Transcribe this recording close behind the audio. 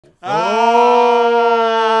Oh!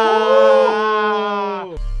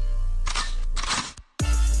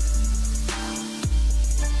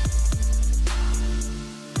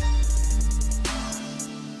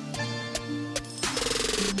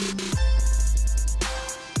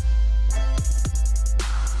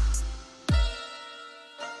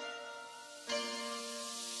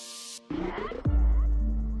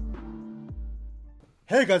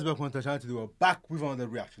 Hey guys, welcome to the channel. Today we're back with another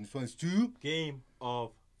reaction. This one's to Game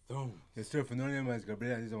of Thrones. Yes, sir. For no name is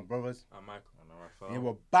Gabriele and these are my brothers. I'm Michael and I'm Raphael. And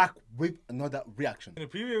we're back with another reaction. In the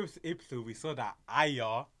previous episode, we saw that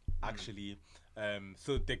Aya actually,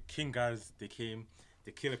 so the King guards, they came,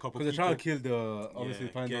 they killed a couple people. Because they're trying to kill the, obviously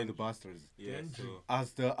find all the bastards. Yeah, so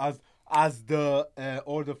as the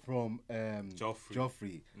order from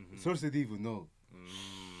Joffrey. Source didn't even know.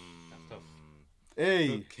 That's tough. Hey,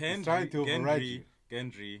 So he's trying to override you.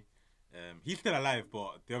 Gendry, he's still alive,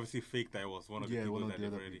 but they obviously faked that it was one of the people that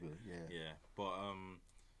they've already. Yeah, but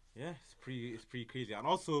yeah, it's pretty crazy. And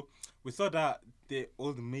also, we saw that the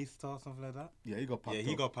old maester or something like that. Yeah, he got packed up. Yeah,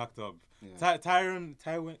 he got packed up. Yeah. Tyrion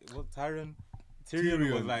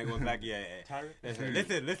was like, yeah.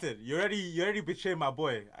 Listen, you already betrayed my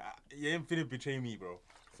boy. You ain't finna betray me, bro.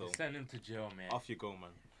 So send him to jail, man. Off you go,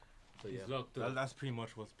 man. So he's locked up. That's pretty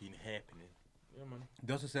much what's been happening. Yeah, man.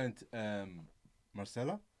 They also sent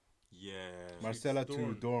Marcella. Yeah. Marcella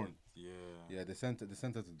to Dorne. Yeah. Yeah, they sent her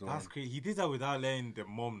to Dorne. That's crazy. He did that without letting the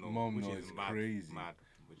mom know. Mom which knows, is it's mad, crazy. Mad.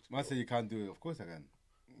 Man said you can't do it. Of course I can.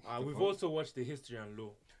 We've also watched the history and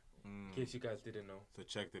law. In case you guys didn't know. So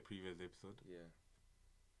check the previous episode. Yeah.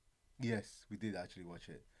 Yes, we did actually watch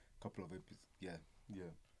it. A couple of episodes. Yeah.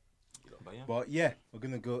 But yeah, we're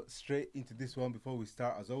gonna go straight into this one. Before we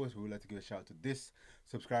start, as always, we would like to give a shout out to this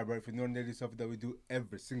subscriber. If you know the stuff that we do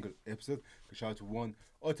every single episode, a shout out to one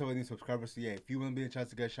or to our new subscribers. So yeah, if you want to be a chance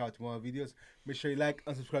to get a shout out to one of our videos, make sure you like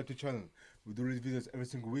and subscribe to the channel. We do these videos every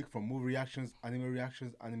single week, from movie reactions, anime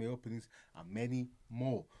openings, and many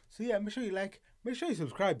more. So yeah, make sure you like, make sure you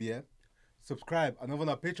subscribe. Yeah, subscribe. And over on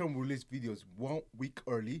our Patreon, we release videos 1 week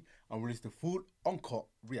early and release the full uncut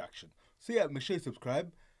reaction. So yeah, make sure you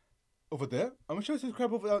subscribe over there. And make sure you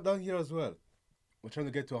subscribe over down here as well. We're trying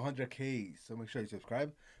to get to 100k, so make sure you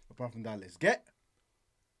subscribe. Apart from that, let's get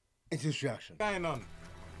into this reaction. Going on.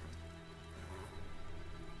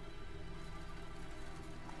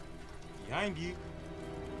 Behind you.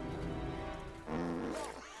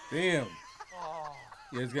 Damn.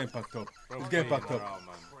 Yeah, it's getting packed up. It's getting packed up. Around,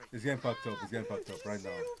 man. It's getting packed up. It's getting packed up right now.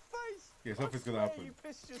 Yeah, something's gonna happen.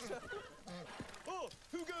 Oh,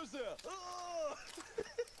 who goes there? Oh!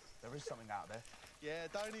 There is something out there. Yeah,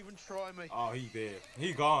 don't even try me. Oh, he dead.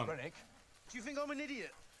 He gone. Rennick. Do you think I'm an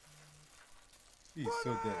idiot? He's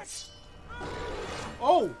so dead.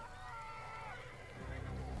 Oh!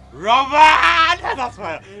 Robert! That's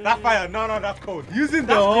fire. That's fire. No, that's cold. Using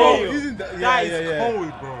that's the whole, cold. using the That is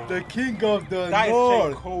cold, bro. The king of the that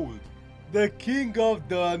north. Is cold. The king of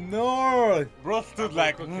the north. Bro stood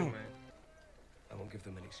like. Man. I won't give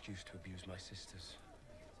them an excuse to abuse my sisters.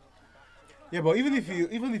 Yeah, but even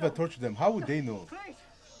if I torture them, how would they know?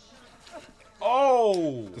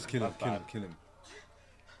 Oh! Just kill him, kill him.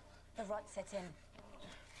 The rot set in.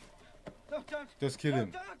 No, don't. Just kill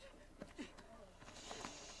him. Don't.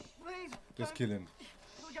 Please. Just kill him.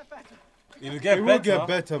 It'll get better. It'll It will get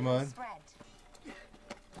better, man. Spread.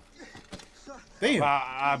 Damn.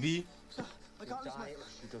 Abby. I can't listen.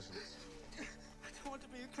 She doesn't. I don't want to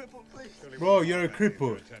be a cripple, please. Bro, you're a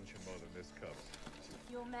cripple.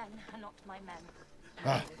 Your men are not my men.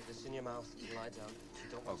 Ah. Put this in your mouth. Lie down. You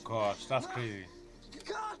don't Oh want to gosh, that's crazy. You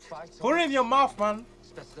can't. fight. Put it in your mouth, man.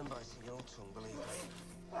 It's better than biting your own tongue, believe me.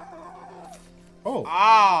 Oh.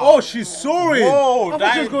 Ah. Oh, she's soaring. Whoa, I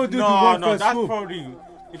thought she was gonna do the no, one no, first that's swoop. probably.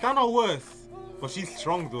 Is that not worse? But she's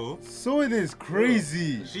strong though. Soaring is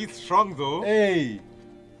crazy. She's strong though. Hey.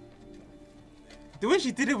 The way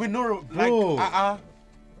she did it with no Bro. like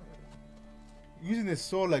Using a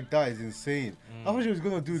sword like that is insane. I thought she was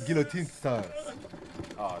gonna do guillotine style.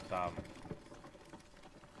 Oh damn.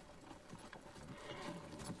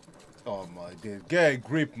 Oh my days. Get a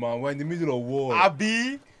grip, man. We're in the middle of war.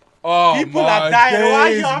 Abby. Oh, People my are dying. Why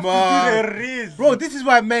days, you have man. to do the race? Bro, this is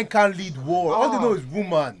why men can't lead war. All they know is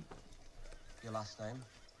woman. Your last name?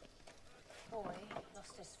 Boy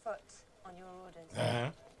lost his foot on your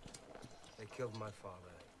orders. They killed my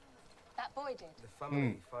father. That boy did. The family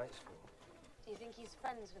he fights for. Do you think he's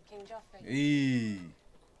friends with King Joffrey? Hey.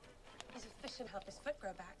 He's a fish and help his foot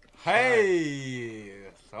grow back. Hey,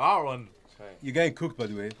 so that one. You're getting cooked, by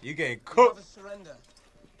the way. You getting Never cooked. surrender.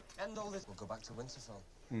 End all this. We'll go back to Winterfell.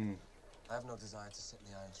 I have no desire to sit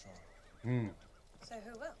in the Iron Throne. So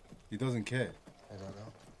who will? He doesn't care. I don't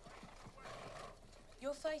know.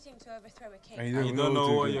 You're fighting to overthrow a king. And you don't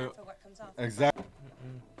know what you're... For what comes after. Exactly. You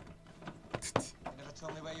never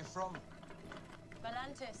told me where you're from.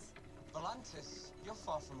 Valantis. Valantis? You're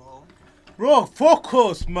far from home. Bro,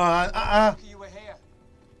 focus, man. Lucky you were here.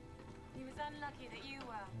 He was unlucky that you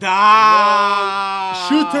were.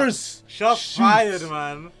 Shooters. Shots fired,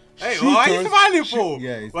 man. Hey, Shooters. what are you smiling for?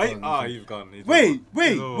 Yeah, he's Wait, gone. oh, he's gone. He's Wait.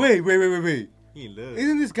 over. He lives.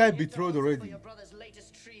 Isn't this guy betrothed already? Your brother's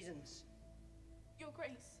latest treasons. Your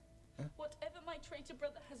Grace, whatever my traitor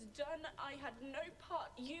brother has done, I had no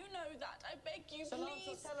part. You know that. I beg you, Sir Lancel,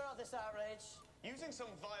 please. tell her of this outrage. Using some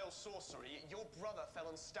vile sorcery, your brother fell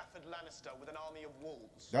on Stafford Lannister with an army of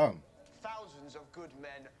wolves. Damn. Thousands of good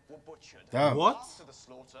men were butchered. Damn. What? After the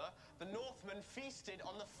slaughter, the Northmen feasted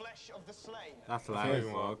on the flesh of the slain. That's live.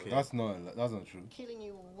 Okay. That's not true. Killing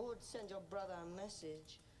you would send your brother a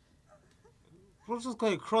message. Bro's just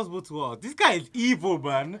got a crossbow to her. This guy is evil,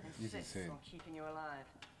 man. He's insane. On keeping you alive.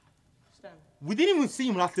 Stand. We didn't even see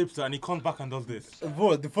him last episode and he comes back and does this.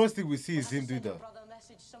 Bro, the first thing we see is him do Send your that. brother a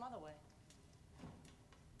message some other way.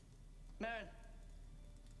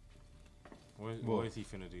 Merrin. What is he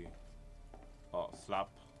finna do? Oh, slap.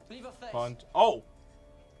 Leave her face. Punch. Oh!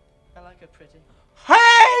 I like her pretty.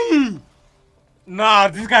 Hey! Nah,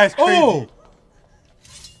 this guy's crazy. Oh!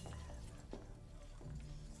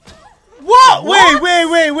 What?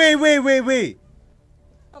 Wait.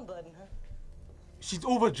 Unburden her. She's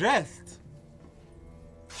overdressed.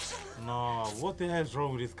 Nah, what the hell's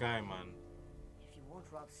wrong with this guy, man? If you want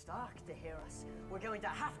Rob Stark to hear us, we're going to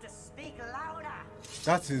have to speak louder.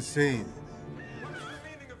 That's insane.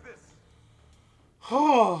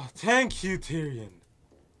 Oh, thank you, Tyrion.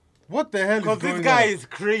 What the hell is Because going this guy on? is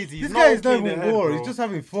crazy. This guy is not okay in the even head, war. bro. He's just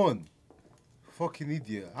having fun. Fucking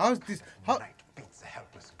idiot. How's this? How? Beats a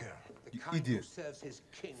helpless girl. You idiot. Serves his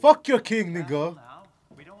king. Fuck your king, nigga. Now,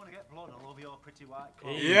 we don't want to get blood all over your pretty white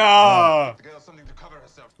clothes. Yeah. The girl something to cover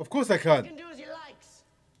herself. Of course I You can. can do as he likes.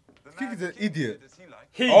 The King man is an king idiot. does he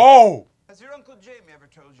like? Oh! Has your uncle Jamie ever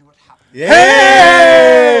told you what happened?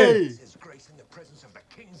 Hey! His grace in the presence of the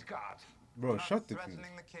king's guard. Bro, Not shut the king.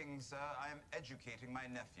 threatening the king, sir. I am educating my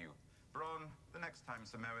nephew. Bronn, the next time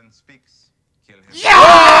Sir Merrin speaks, kill him.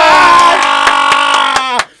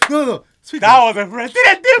 No. Speak. That was a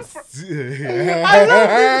president difference. I love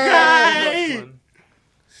this guy.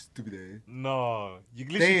 Stupid. Eh? No, you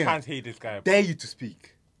literally Damn. can't hate this guy. Bro. Dare you to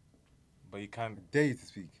speak. But you can't. Dare you to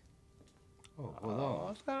speak. Oh, hold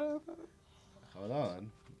on. Hold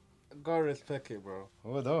on. Gotta respect it, bro.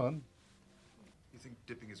 Hold on. You think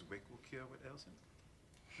dipping his wick will cure what ails him?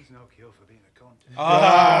 There's no cure for being a cunt.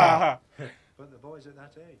 Ah! But the boy's at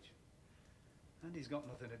that age. And he's got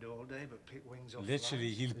nothing to do all day but pick wings off Literally,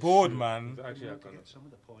 flies. he's bored, man. It's actually We I want to got get some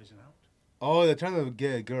of the poison out. Oh, they're trying to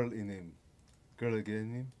get a girl in him. Girl again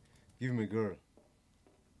in him? Give him a girl.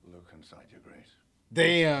 Look inside your grace.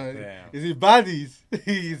 Damn. Damn. Is he baddies?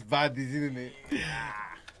 He's baddies, isn't it?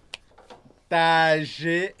 That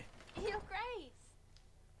shit. Your Grace.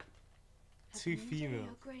 Two females.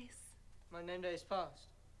 Your Grace. My name day is past.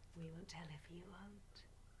 We won't tell if you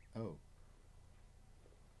won't. Oh.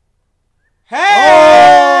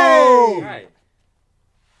 Hey! Right.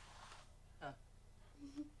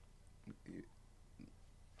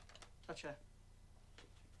 Touch her.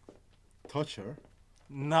 Touch her?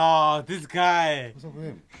 No, this guy. What's up with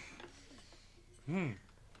him?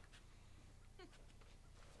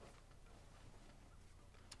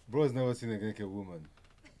 Bro's never seen a naked woman.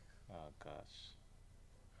 Oh gosh.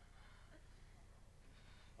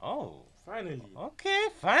 Oh, Finally. okay.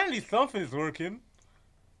 Finally, something's working.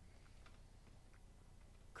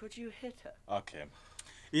 Could you hit her? Okay.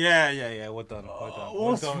 Yeah. We're done. We're done. We're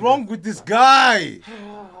What's done wrong with this guy?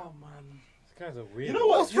 Oh man. This guy's a weird. You know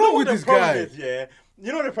what's wrong with the this problem guy? is, yeah.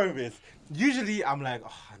 You know what the problem is? Usually I'm like,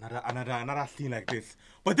 oh, another scene like this.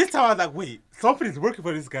 But this time I was like, wait, something is working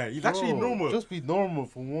for this guy. He's actually Bro, normal. Just be normal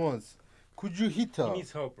for once. Could you hit her? He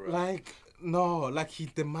needs help, bro. Like, no, like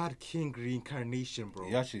he's the Mad King reincarnation, bro.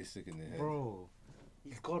 He actually sick in the head. Bro,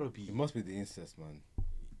 he's gotta be. It must be the incest, man.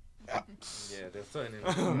 Yeah, there's something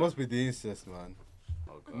in It must be the incest, man.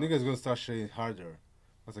 Oh, God. Niggas gonna start showing harder.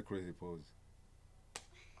 That's a crazy pose.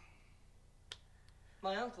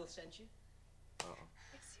 My uncle sent you.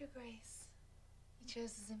 Yes, Your Grace. He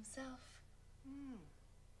chooses himself.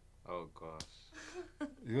 Oh gosh.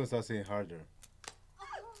 He's gonna start saying harder.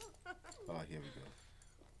 Oh, here we go.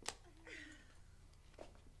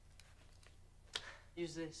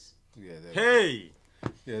 Use this. Yeah, there. Hey,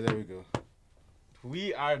 Yeah, there we go.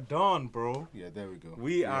 we are done, bro. Yeah, there we go.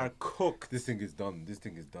 We Yeah. are cooked. This thing is done. This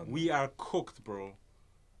thing is done. We are cooked, bro.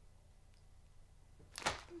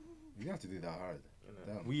 You don't have to do that hard. You know.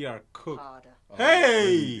 Damn. We are cooked. Harder.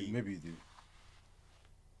 Hey! Maybe you do.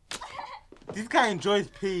 This guy enjoys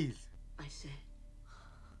peas. I said.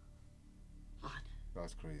 Harder.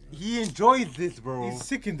 That's crazy. He enjoys this, bro. He's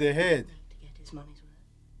sick in the head. To get his money's worth.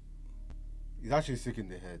 He's actually sick in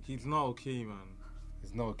the head. He's not okay, man.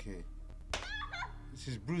 It's not okay.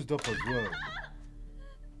 She's bruised up as well.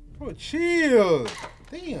 Bro, chill.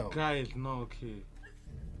 Damn. Guy is not okay.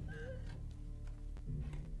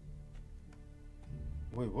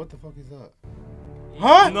 Wait, what the fuck is that?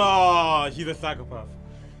 Huh? No, he's a psychopath.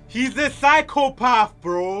 He's a psychopath,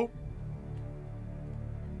 bro.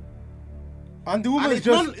 And the woman And is it's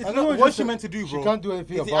just... not, it's not what's she meant to do, bro? She can't do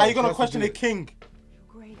anything about it. Are you She gonna has to question do the it. king?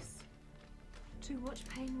 Your Grace, too much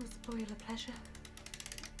pain will spoil a pleasure.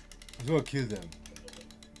 He's gonna kill them.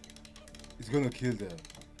 He's gonna kill them.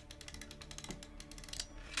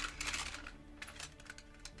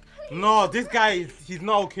 No, this guy, he's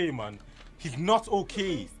not okay, man. He's not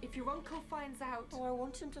okay. If your uncle finds out... Oh, I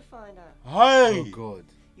want him to find out. Hey! Oh, God.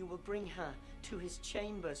 You will bring her to his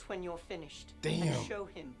chambers when you're finished. Damn. And show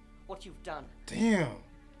him what you've done. Damn.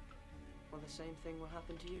 Well, the same thing will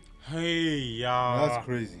happen to you. Hey, yeah. That's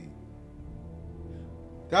crazy.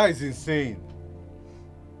 That is insane.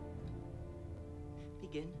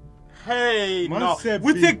 Begin. Hey, Man no. said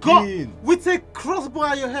We take begin. we take crossbow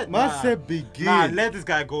at your head. Man Nah. said begin. Nah, let this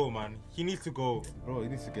guy go, man. He needs to go. Bro, he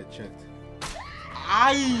needs to get checked.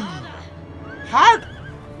 Aye. Hard.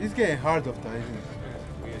 He's getting hard off that, isn't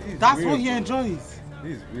he? He's That's weird, what he bro. enjoys.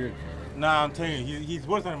 He's weird. Nah, I'm telling you, he's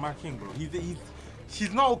worse than my king, bro.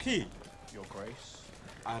 He's not okay. Your Grace.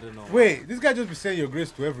 I don't know. Wait, this guy just be saying your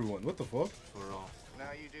grace to everyone. What the fuck? For real.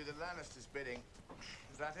 Now you do the Lannisters' bidding.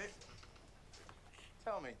 Is that it?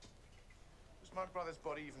 Tell me, was my brother's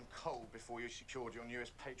body even cold before you secured your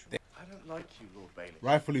newest patron? I don't like you, Lord Bailey.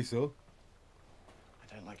 Rightfully so.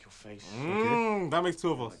 I don't like your face. That makes two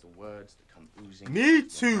I of don't us. like the words that come oozing. Me out of your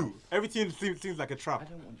too. mouth. Everything seems like a I trap.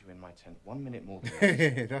 don't want you in my tent 1 minute more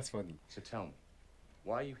than That's funny. So tell me,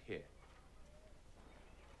 why are you here?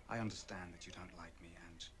 I understand that you don't like me,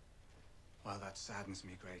 and while that saddens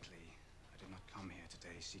me greatly, I did not come here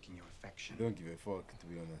today seeking your affection. Don't give a fuck, to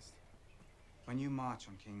be honest. When you march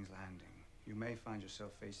on King's Landing, you may find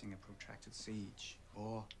yourself facing a protracted siege,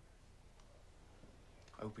 or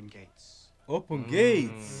open gates. Open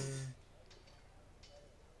gates.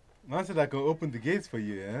 Man said I can open the gates for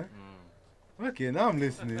you, eh? Okay, now I'm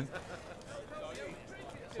listening.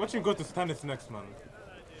 Watch him go to Stannis next, man.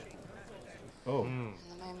 Oh. And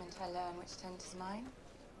the moment I learn which tent is mine,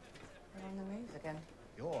 we're on the move again.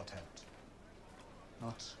 Your tent,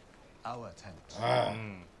 not our tent. Ah.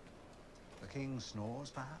 The king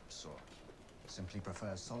snores, perhaps, or simply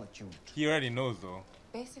prefers solitude. He already knows, though.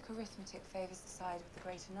 Basic arithmetic favors the side of the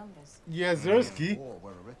greater numbers. Yeah, Zersky. War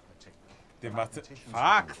were arithmetic. The mathematicians ruled the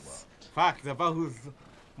facts. world. Facts about who's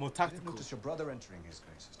more I did tactical. notice your brother entering his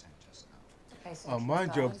grace's tent just now. The place Oh, of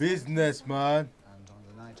mind your flowers. business, man. And on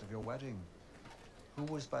the night of your wedding, who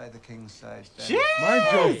was by the king's side then? Shit! Mind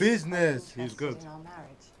your Hey. business. He's good. In our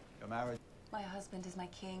marriage. Your marriage. My husband is my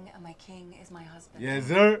king, and my king is my husband. Yes,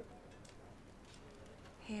 sir.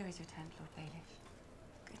 Here is your tent, Lord Bailiff.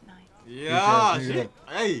 Good night. Yeah, Because- shit.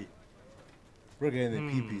 Hey. We're getting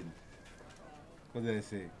a peeping. What did I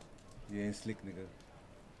say? You ain't slick, nigga.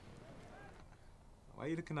 Why are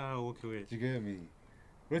you looking at her walk away? You get me?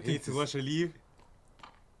 We're Hate to thinking- watch her leave.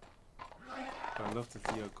 I'd love to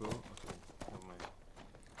see her go. Okay, never mind.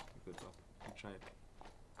 Good though. You tried.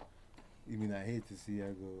 You mean I hate to see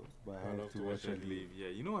her go, but I I'd have love to watch her leave. Yeah,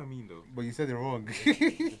 you know what I mean though. But you said it wrong. Just saying,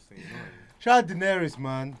 you know what I mean. Shout out Daenerys,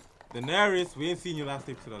 man. Daenerys, we ain't seen you last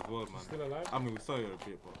episode as well, man. Still alive? I mean, we saw you a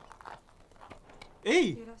bit, but.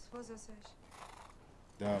 Hey!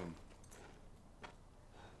 Damn.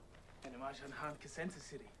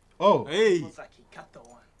 Oh! Oh. Hey!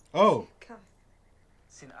 Oh.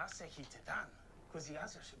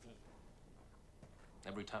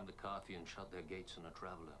 Every time the Carthians shut their gates on a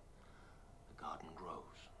traveler, the garden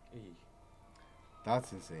grows.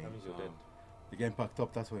 That's insane. That means you're dead. You're getting packed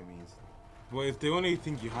up, that's what it means. Well, it's the only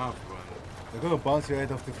thing you have, man. They're gonna bounce your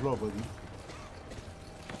head off the floor, buddy.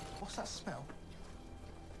 What's that smell?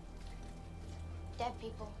 Dead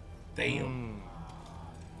people. Damn.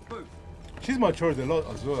 She's matured a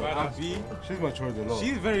lot as well. Abby, She's matured a lot.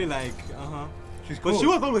 she's very like, She's But cool. she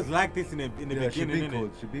was always like this in the Yeah, she beginning, been innit?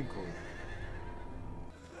 cold. She been cold.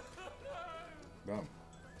 Damn.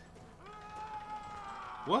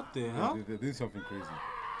 What the hell? They're doing something crazy.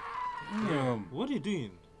 What are you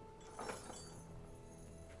doing?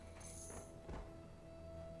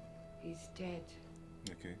 He's dead.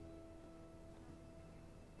 Okay.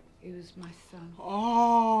 He was my son.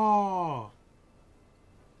 Oh!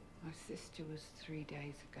 My sister was 3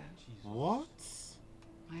 days ago. What?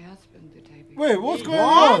 My husband the day before. Wait, what's going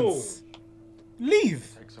on?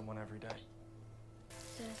 Leave. Take someone every day.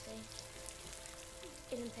 Cersei.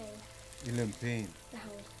 Ill in pain. Ill in pain. The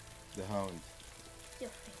Hound. The Hound.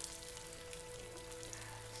 Joffrey.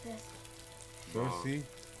 Cersei. Cersei.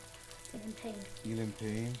 Ill in pain. Ill in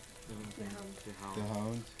pain. The Hound. The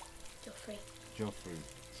Hound. Joffrey. Joffrey.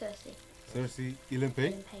 Cersei. Cersei. Ill in pain.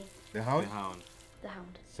 Ill in pain. The Hound. The Hound. The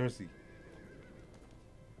Hound. Cersei.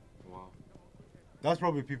 Wow. That's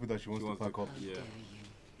probably people that she wants to fuck up. Yeah.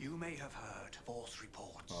 You may have heard false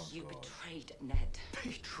reports. Oh, You God. betrayed Ned.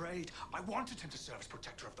 Betrayed? I wanted him to serve as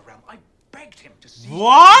protector of the realm. I begged him to see.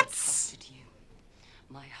 What? Trusted you.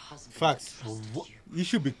 My husband Facts. trusted you. You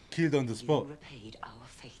should be killed on the spot. You repaid our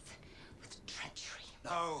faith with treachery.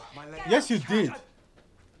 No, my lady. Yes, you did. Get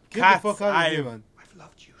Cats, the fuck out of here, man. I've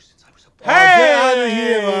loved you since I was a boy. Oh, get out of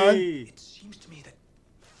here, man. It seems to me that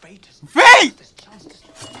fate has Fate! this chance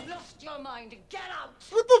to You lost your mind. Get out.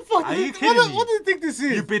 What the fuck? Are you kidding me? What do you think this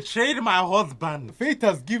is? You betrayed my husband. Fate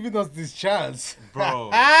has given us this chance. Bro,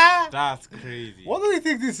 that's crazy. What do you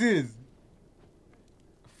think this is?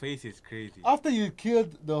 Fate is crazy. After you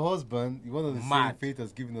killed the husband, you want to say Mad. Fate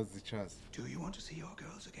has given us the chance. Do you want to see your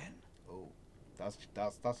girls again? Oh, that's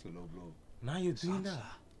a low blow. Now you're doing that.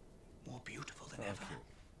 More beautiful than ever.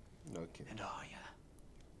 Okay. And Arya.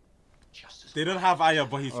 Just as They don't have Aya,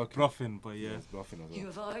 but he's bluffing. But yeah. He's bluffing as well. You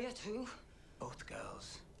have Arya too? both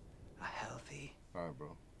girls are healthy Alright,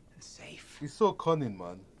 bro. and safe. He's so cunning,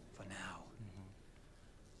 man. For now.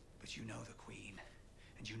 But you know the Queen,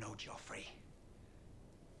 and you know Joffrey.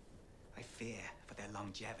 I fear for their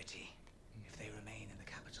longevity if they remain in the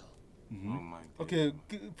capital. Mm-hmm. Oh my God. Okay,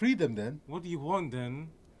 free them then. What do you want then?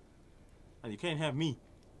 And you can't have me.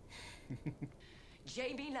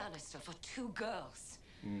 Jaime Lannister for 2 girls.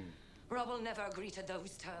 Robb will never agree to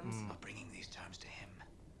those terms. I'm not bringing these terms to him.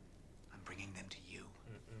 I'm bringing them to you.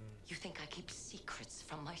 You think I keep secrets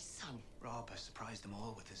from my son? Robb has surprised them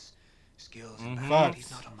all with his skills. Facts.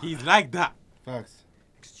 He's not a mother. He's like that. Facts.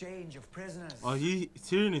 Exchange of prisoners. Oh,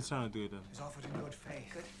 Tyrion is trying to do it then. Is offered in good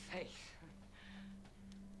faith. Good faith.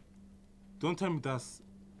 Don't tell me that's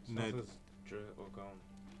Ned. Or gone.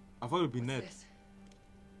 I thought it would be Ned. This.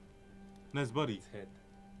 Ned's body. His head.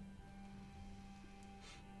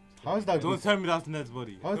 How is that Don't good? tell me that's Ned's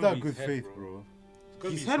body. How is It's gonna that be good his head, faith, bro.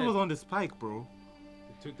 bro? His head was on the spike, bro.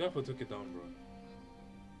 Therefore took it down, bro.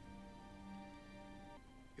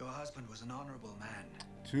 Your husband was an honorable man.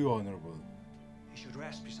 Too honorable. He should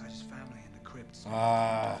rest beside his family in the crypts.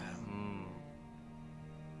 Ah.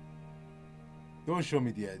 Don't show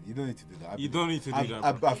me the head. You don't need to do that. You don't need to do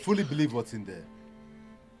that, bro. I fully believe what's in there.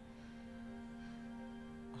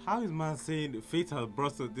 How is man saying fate has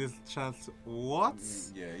brought us this chance? What?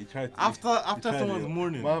 Yeah, he tried to. After someone's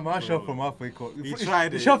mourning. Man shot from halfway court. He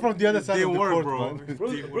tried He it. shot from the other side Didn't of the work, court, bro.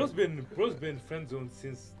 man. Bro's been friend zoned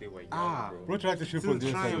since they were young, bro. Bro tried to shoot from the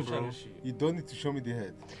other side, Still bro. trying to shoot. You don't need to show me the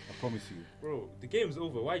head. I promise you. Bro, the game's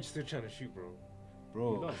over. Why are you still trying to shoot, bro?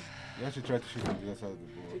 Bro, Lost. you actually tried to shoot from the other side of the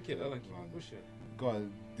board. Take it, I like you. Man. Push it. God,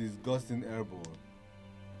 disgusting airball.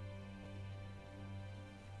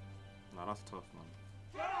 Nah, that's tough, man.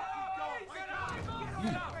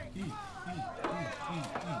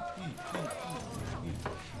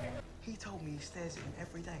 He told me he stares at him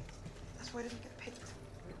every day. That's why he didn't get picked.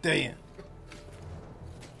 Damn.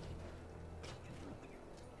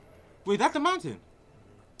 Wait, that's the mountain.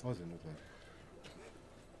 What does it look like?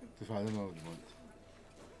 If I don't know what you want.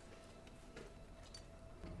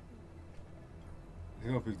 He's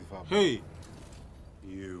gonna pick the fab. Hey.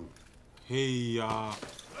 You. Hey,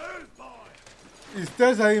 He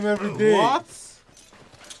stares at him every day. What?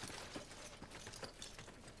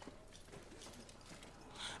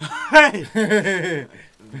 Hey!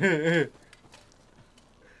 He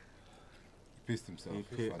pissed himself.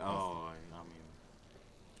 He It's oh, fantastic. I mean,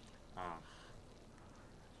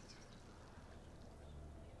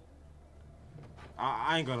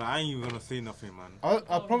 I ain't gonna. I ain't even gonna say nothing, man.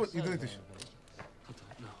 I promise you don't need to.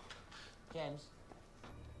 James.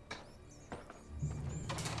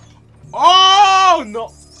 Oh no!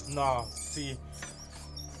 Nah, see,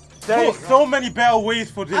 there's so many better ways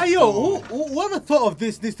for this. Hey, yo, whoever thought of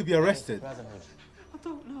this needs to be arrested. I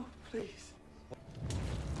don't know, please.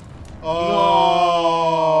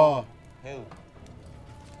 Oh. Who?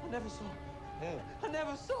 I never saw. Who? I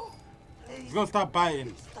never saw. Please. He's gonna start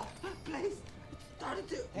biting. Stop, please. It started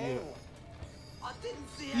to. Yeah. I didn't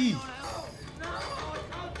see anyone else. No, I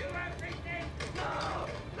told you everything. No,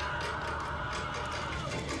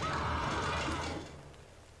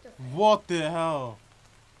 What the hell?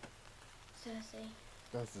 Cersei.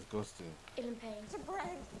 That's disgusting. Ill in pain. It's a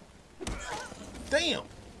brain. Damn.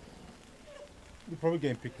 You're probably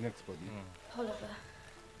getting picked next, buddy. Oliver.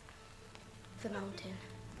 The mountain.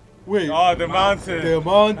 Wait. Oh, the mountain. The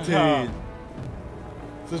mountain.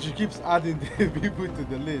 So she keeps adding the people to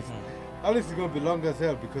the list. At least it's gonna be long as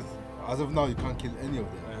hell because as of now you can't kill any of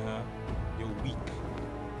them. You're weak.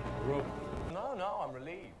 Rob. No, I'm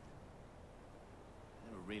relieved.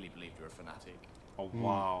 I never really believed you're a fanatic. Oh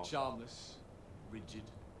wow. Charmless, rigid,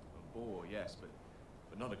 a bore, yes,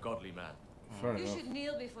 but not a godly man. Fair You enough. should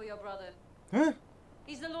kneel before your brother. Huh?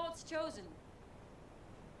 He's the Lord's chosen.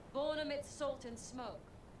 Born amidst salt and smoke.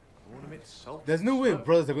 Born amidst salt. There's no way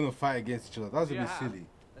brothers are gonna fight against each other. That's a bit Yeah. silly.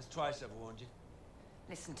 That's twice I've warned you.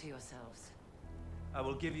 Listen to yourselves. I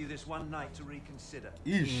will give you this one night to reconsider.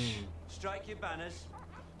 Eesh. Strike your banners.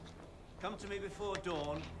 Come to me before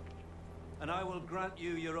dawn, and I will grant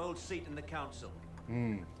you your old seat in the council.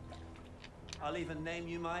 I'll even name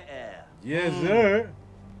you my heir. Yes, sir.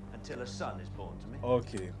 Until a son is born to me.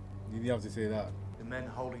 Okay. You didn't have to say that. The men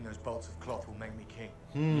holding those bolts of cloth will make me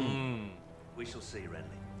king. We shall see,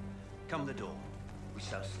 Renly. Come the dawn, we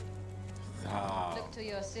shall see. Look to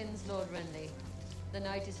your sins, Lord Renly. The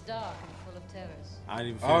night is dark and full of terrors. I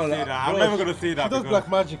didn't say that. I'm never gonna say that. She does black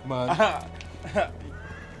magic, man.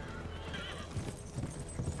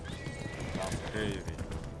 That's crazy.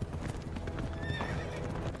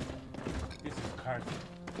 This is Cardi.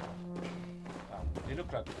 They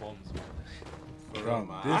look like bombs, man.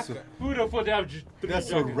 Who the fuck they have? That's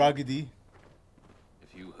so raggedy.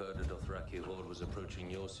 If you heard a Dothraki horde was approaching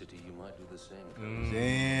your city, you might do the same.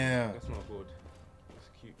 Damn. That's not good. That's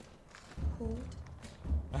cute.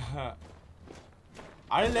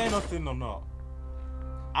 Are they letting us in or not?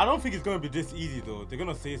 I don't think it's gonna be this easy though. They're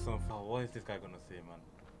gonna say something. Oh, what is this guy gonna say, man?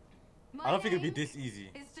 I don't think it'll be this easy.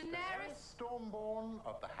 It's Daenerys. Stormborn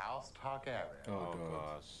of the House Targaryen. Oh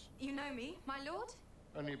gosh. You know me, my lord?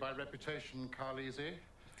 Only by reputation, Khaleesi.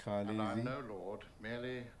 Khaleesi. And I'm no lord,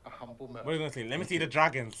 merely a humble merchant. What are you gonna say? Let me see the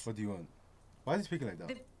dragons. What do you want? Why is he speaking like that?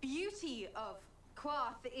 The beauty of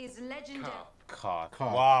Qarth is legendary. Card.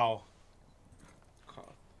 Card. Wow.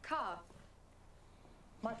 Qarth.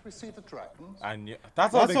 Might we see the dragons? And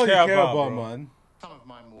that's all That's they all you care care about, about, bro. man. Some of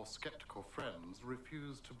my more skeptical friends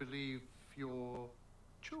refuse to believe your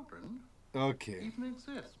children Okay. even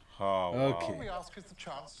exist. Oh, wow. Okay. All we ask is the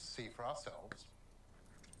chance to see for ourselves.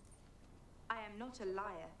 I am not a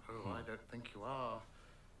liar. Oh, I don't think you are.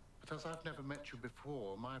 But as I've never met you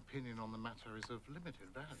before, my opinion on the matter is of limited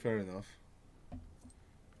value. Fair enough.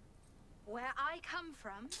 Where I come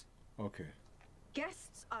from, Okay.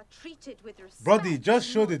 guests are treated with respect. Brody, just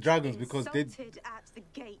show the dragons because insulted at the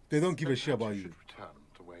gate. they don't give a shit about you. should return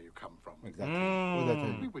to where you come from. Exactly. What did I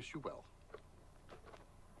tell We you? wish you well.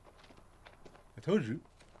 I told you.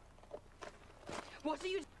 What are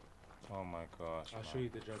you? Oh my gosh. I'll show you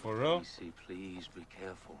the dragon. For real? Lucy, please be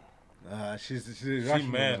careful. She's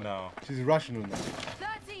irrational mad now. She's irrational now.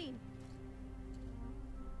 13.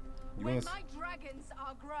 You When wanna my dragons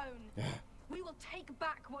are grown, we will take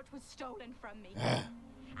back what was stolen from me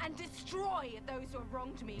and destroy those who have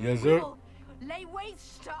wronged me. Yes, We sir. will lay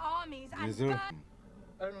waste to armies and Yes, sir. burn.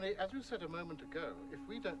 Only, as you said a moment ago, if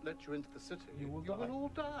we don't let you into the city, you will all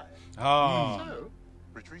die. Oh. So,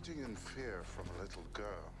 Retreating in fear from a little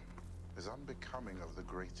girl is unbecoming of the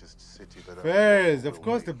greatest city that Fairs. Of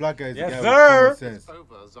course the black guy is Yes, the guy sir. with common sense.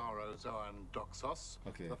 over Zaro, Zoan, Doxos.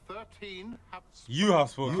 Okay. The 13 have You have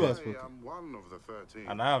spoken. You have spoken. I am one of the 13.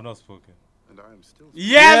 And I have not spoken. And I am still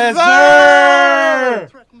Yes, sir!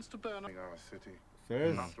 threatens to burn our city.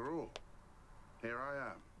 Fairs. After all, here I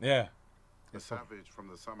am. Yeah. A savage from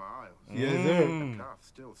the Summer Isles. Yes, sir. And Kath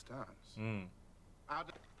still stands.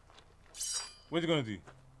 What are you gonna do?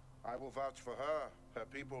 I will vouch for her, her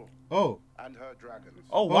people, Oh. and her dragons.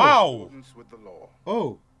 Oh, wow. In accordance with the law.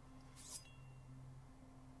 Oh.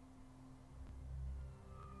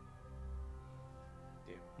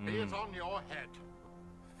 He is on your head.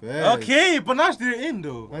 Fairs. Okay, but now they're in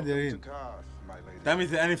though. Now they're in. Kath, my lady. That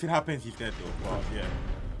means if anything happens, he's dead though. Wow, yeah.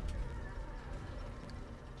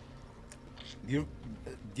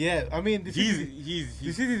 Yeah, I mean, the city he's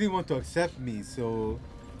didn't want to accept me, so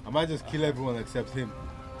I might just kill everyone except him.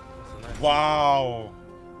 wow.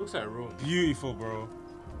 Looks like Rome. Beautiful, bro.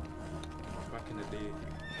 Back in the day.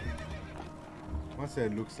 I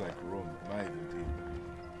said it looks like Rome. Might even The do.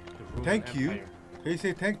 Roman Thank you. Empire. Can you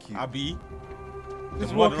say thank you? Abi.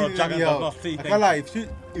 Just The walk mother in of dragon anyhow. does not say I thank can't lie.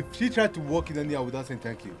 If she tried to walk in anyhow without saying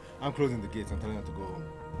thank you, I'm closing the gates and telling her to go home.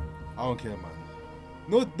 I don't care, man.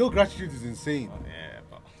 No gratitude is insane. Oh, yeah,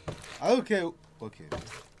 but I don't care. Okay.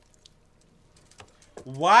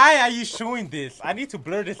 why are you showing this? I need to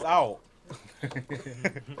blur this out.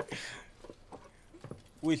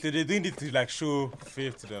 Wait, so they're doing this to like show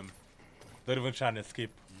faith to them. Not even trying to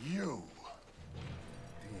escape. You.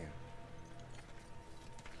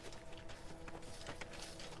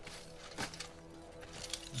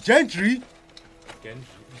 Gentry?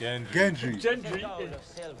 Gentry. The gold of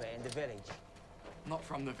silver in the village. Not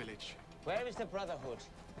from the village. Where is the Brotherhood?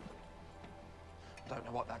 Don't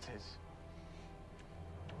know what that is.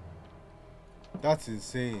 That's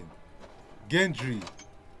insane. Gendry.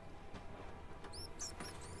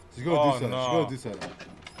 She's gonna do something. No. She's gonna do something.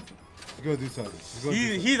 She's gonna do something. She's gonna do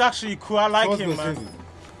something. He's actually cool. I like him, man.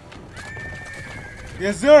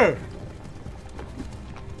 Yes, sir.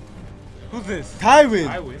 Who's this? Tywin.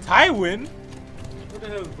 Tywin? What the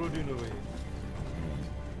hell is bro doing over here?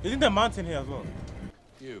 Isn't there a mountain here as well?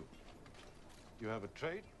 You have a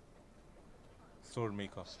trade? Sword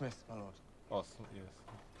maker. Smith, my lord. Oh, yes.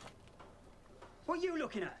 What are you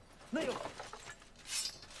looking at? Kneel.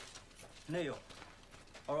 Kneel.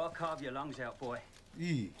 Or I'll carve your lungs out, boy.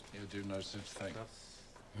 You'll do no such thing.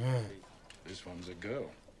 This one's a girl.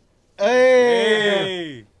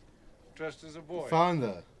 Hey! Dressed as a boy. Found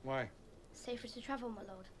her. Why? Safer to travel, my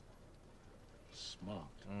lord. Smart.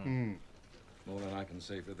 Mm. More than I can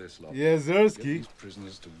say for this lot. Yeah, Zersky. Get these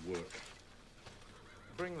prisoners to work.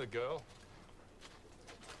 Bring the girl.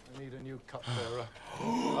 I need a new cupbearer.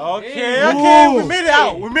 Okay, we made it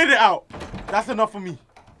out. We made it out. That's enough for me.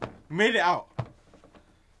 We made it out.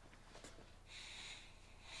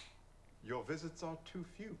 Your visits are too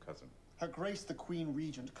few, cousin. Her Grace the Queen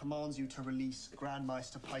Regent commands you to release Grand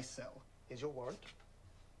Maester Pycelle. Is your warrant?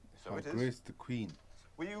 So it is. Grace the Queen.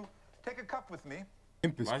 Will you take a cup with me?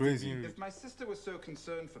 Imp is crazy. If my sister was so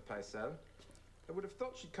concerned for Pycelle, I would have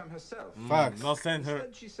thought she'd come herself. Facts. Not send her.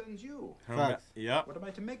 Instead, she sends you. Facts. Yeah. What am I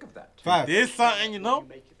to make of that? Facts. There's something, you know. You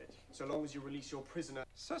make of it, so long as you release your prisoner.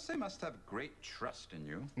 Cersei must have great trust in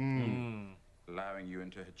you, allowing you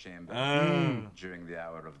into her chamber during the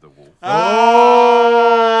hour of the wolf.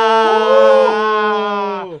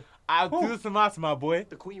 I'll do some ass, my boy.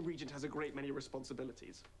 The Queen Regent has a great many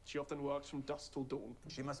responsibilities. She often works from dusk till dawn.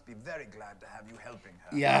 She must be very glad to have you helping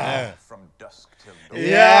her. Yeah. From dusk till dawn.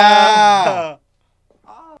 Yeah.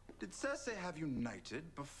 Did Cersei have you knighted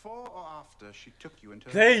before or after she took you into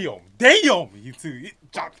her? Damn, you two.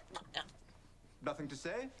 Nothing to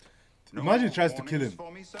say? Imagine he tries to kill him.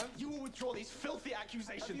 For me, sir? You will withdraw these filthy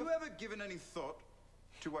accusations. Have you ever given any thought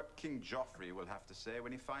to what King Joffrey will have to say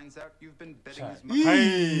when he finds out you've been bedding his mother?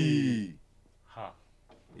 Hey. Ha.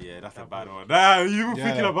 Yeah, that's a bad one. Nah, you were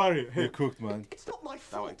thinking about it. You're cooked, man. It's not my That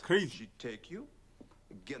fault. went crazy. She'd take you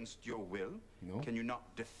against your will? No. Can you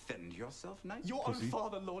not defend yourself, knight? Your own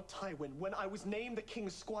father, Lord Tywin, when I was named the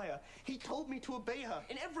King's Squire, he told me to obey her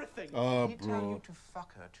in everything. Oh, He tell bro. you to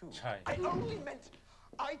fuck her too. I only meant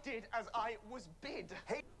I did as I was bid.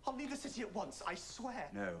 Hey, I'll leave the city at once, I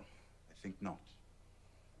swear. No, I think not.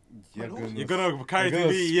 You're gonna carry you're to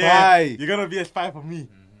gonna me, spy. yeah. You're gonna be a spy for me.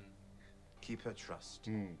 Keep her trust.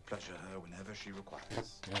 Pleasure her whenever she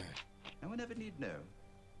requires. No one ever need know.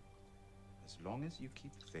 As long as you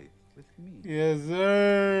keep faith with me. Yes,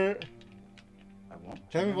 sir. I want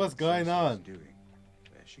to Tell me know what's what going Cersei's on. Doing.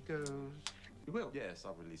 Where she goes. You will? Yes,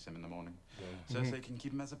 I'll release him in the morning. Cersei can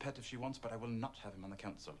keep him as a pet if she wants, but I will not have him on the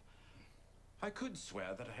council. I could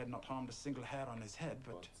swear that I had not harmed a single hair on his head,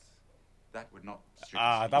 but that would not.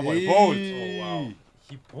 That boy bold. Oh wow.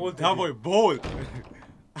 He pulled That boy bold.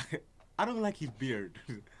 I don't like his beard.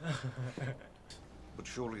 But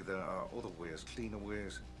surely there are other ways, cleaner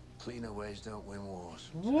ways. Cleaner ways don't win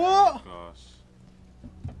wars. What? Gosh.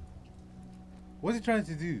 What's he trying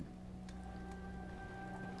to do?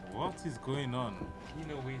 What is going on?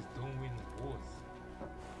 Cleaner ways don't win wars.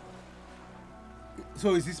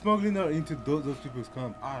 So is he smuggling her into those people's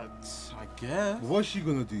camp? I guess. What's she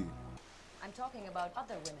gonna do? I'm talking about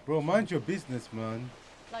other women. Bro, mind your business, man.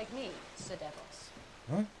 Like me, Sir Devos.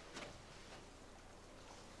 Huh?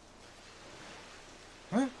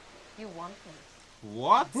 Huh? You want me.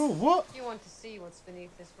 What? Bro, what? You want to see what's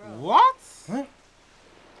beneath this robe. What? Huh?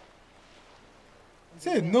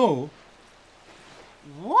 Say no.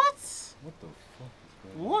 What? What the fuck is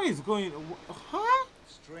going on? What is going? Huh?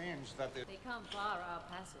 Strange that they. They can't bar our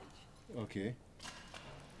passage. Okay.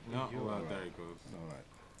 No. You're Well, right. there it goes. Alright.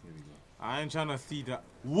 Here we go. I ain't trying to see that.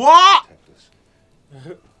 What?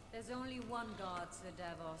 There's only one God, Sir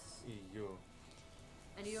Devos. Yo.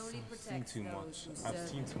 And he only I've seen protects too those much. who I've serve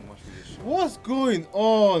seen him. too much with this show. What's going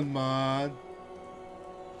on, man?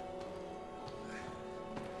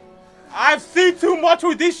 I've seen too much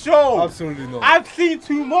with this show. Absolutely not. I've seen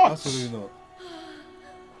too much. Absolutely not.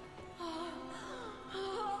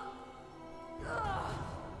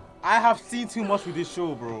 I have seen too much with this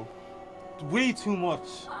show, bro. way too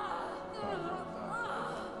much.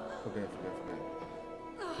 Forget.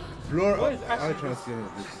 Blur. What is I'm actually trying to see any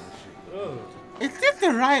of this shit. Oh. Is this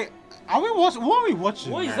the right? Are we watching? What are we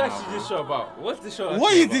watching? What is now, actually this show about? What's this show?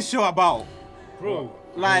 What is this show about, bro?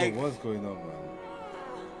 Like, what's going on, man?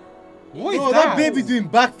 What is that baby doing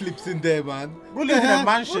backflips in there, man? Bro lives in a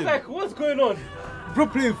mansion. What's going on? Bro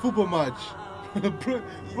playing football match.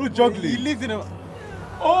 bro juggling. He lives in a.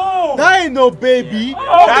 Oh! That ain't no baby. Oh,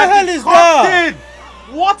 What the hell is that?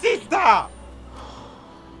 What is that?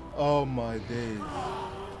 Oh my days.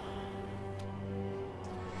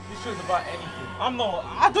 This show's about anything.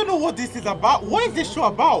 I don't know what this is about. What is this show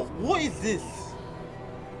about? What is this?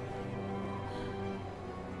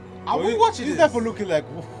 Are we watching this? This Is that for looking like,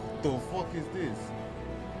 what the fuck is this?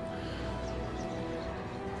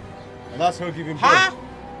 And that's her giving birth. Huh?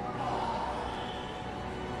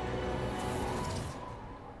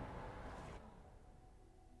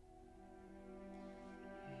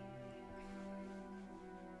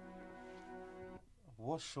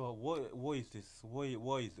 What show? What is this? What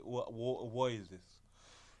is this?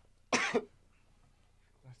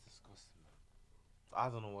 That's disgusting. I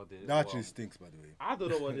don't know what this. That actually stinks, by the way. I don't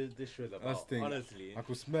know what this show is That about. stinks. Honestly, I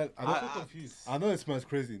could smell. I'm so confused. I know it smells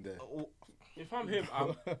crazy in there. If I'm him,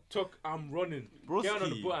 I'm running. Broski. Get on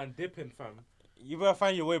the boat and dipping, fam. You better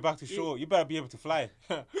find your way back to shore. You better be able to fly.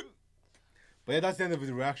 But yeah, that's the end of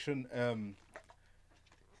the reaction. I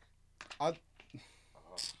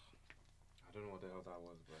don't know what the hell that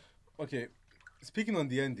was, bro. Okay, speaking on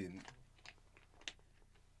the ending,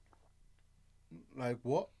 like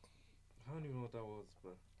what? I don't even know what that was,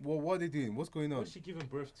 bro. What are they doing? What's going on? What's she giving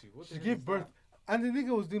birth to? What She gave birth, and the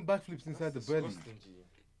nigga was doing backflips inside the belly. G.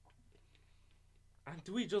 And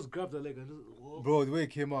do we just grab the leg and just... Whoa. Bro, the way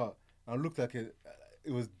it came out, and looked like it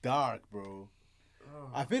was dark, bro.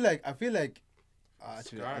 Oh. I feel like actually,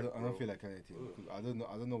 Scarred, I don't feel like anything. I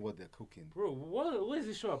don't know what they're cooking. Bro, what is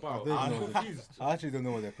this show about? I'm I'm confused. I actually don't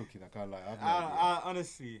know what they're cooking. I can't lie. I have no idea.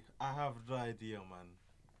 Honestly, I have no idea, man.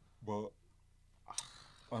 But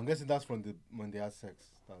I'm guessing that's from when they had sex.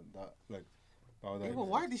 Yeah, but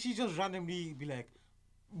why did she just randomly be like,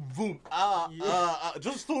 boom,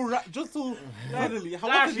 just so randomly?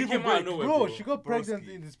 How did she came out of nowhere, bro? She got pregnant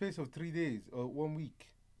Broski. in the space of 3 days or 1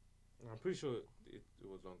 week. I'm pretty sure it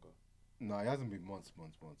was longer. No, it hasn't been months though.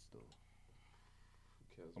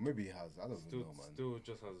 Who cares? Or maybe it has. I don't know, man. Still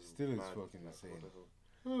just has. Still is mad, fucking like, insane. what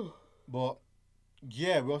the hell? But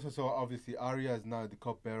yeah, we also saw obviously Arya is now the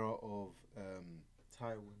cupbearer of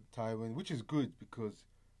Tywin, which is good because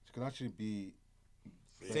she can actually be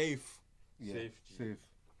safe. Yeah, Safe. safe.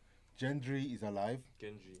 Gendry is alive.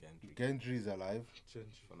 Gendry is alive.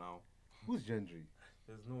 Gendry. For now. Who's Gendry?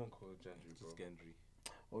 There's no one called Gendry, bro. Just Gendry.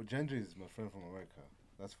 Oh, Gendry is my friend from America.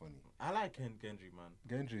 That's funny. I like Gendry, man.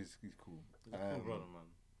 Gendry is cool. He's a cool brother, man.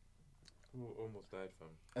 Who almost died, fam.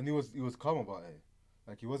 And he was calm about it.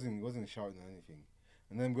 Like he wasn't shouting or anything.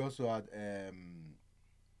 And then we also had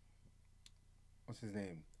what's his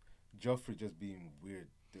name? Joffrey just being weird.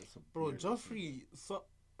 Bro, Joffrey, so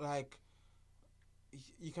like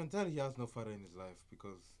you can tell he has no father in his life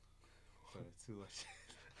because too much.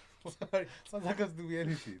 Sorry, sounds like us doing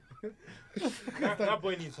anything. that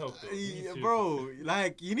boy needs help, though. Bro,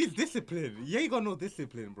 like you need discipline. You ain't got no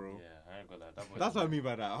discipline, bro. Yeah, I ain't got that. That boy That's what I mean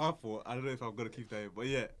by that. I don't know if I'm gonna keep that in, but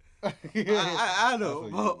yeah. Yeah. I know,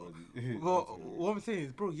 but what I'm saying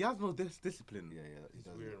is, bro, he has no discipline. Yeah, It's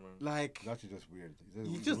weird, man. Like, it's actually just weird.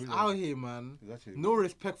 He's just out here, man. No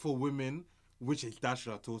respect for women, which his dad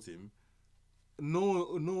should have taught him.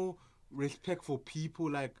 No respect for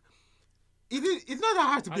people. Like, it's not that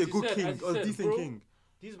hard to be a good king or a decent king.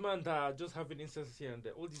 These men that are just having incest here and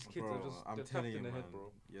there, all these kids are just tapped in the head,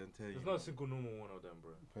 bro. Yeah, I'm telling There's you. not a single normal one of them,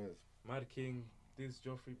 bro. Yes. Mad King, this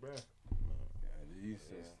Joffrey, bro. It's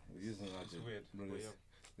weird.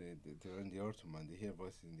 They're in the autumn, man. They hear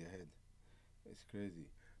voices in their head. It's crazy.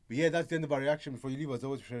 But yeah, that's the end of our reaction. Before you leave, as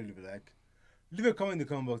always, be sure to leave a like. Leave a comment in the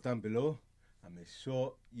comment box down below. And make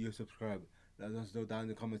sure you subscribe. Let us know down in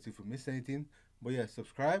the comments if we missed anything. But yeah,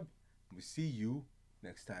 subscribe. We'll see you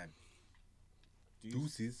next time.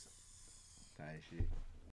 Deuces. Tight shit.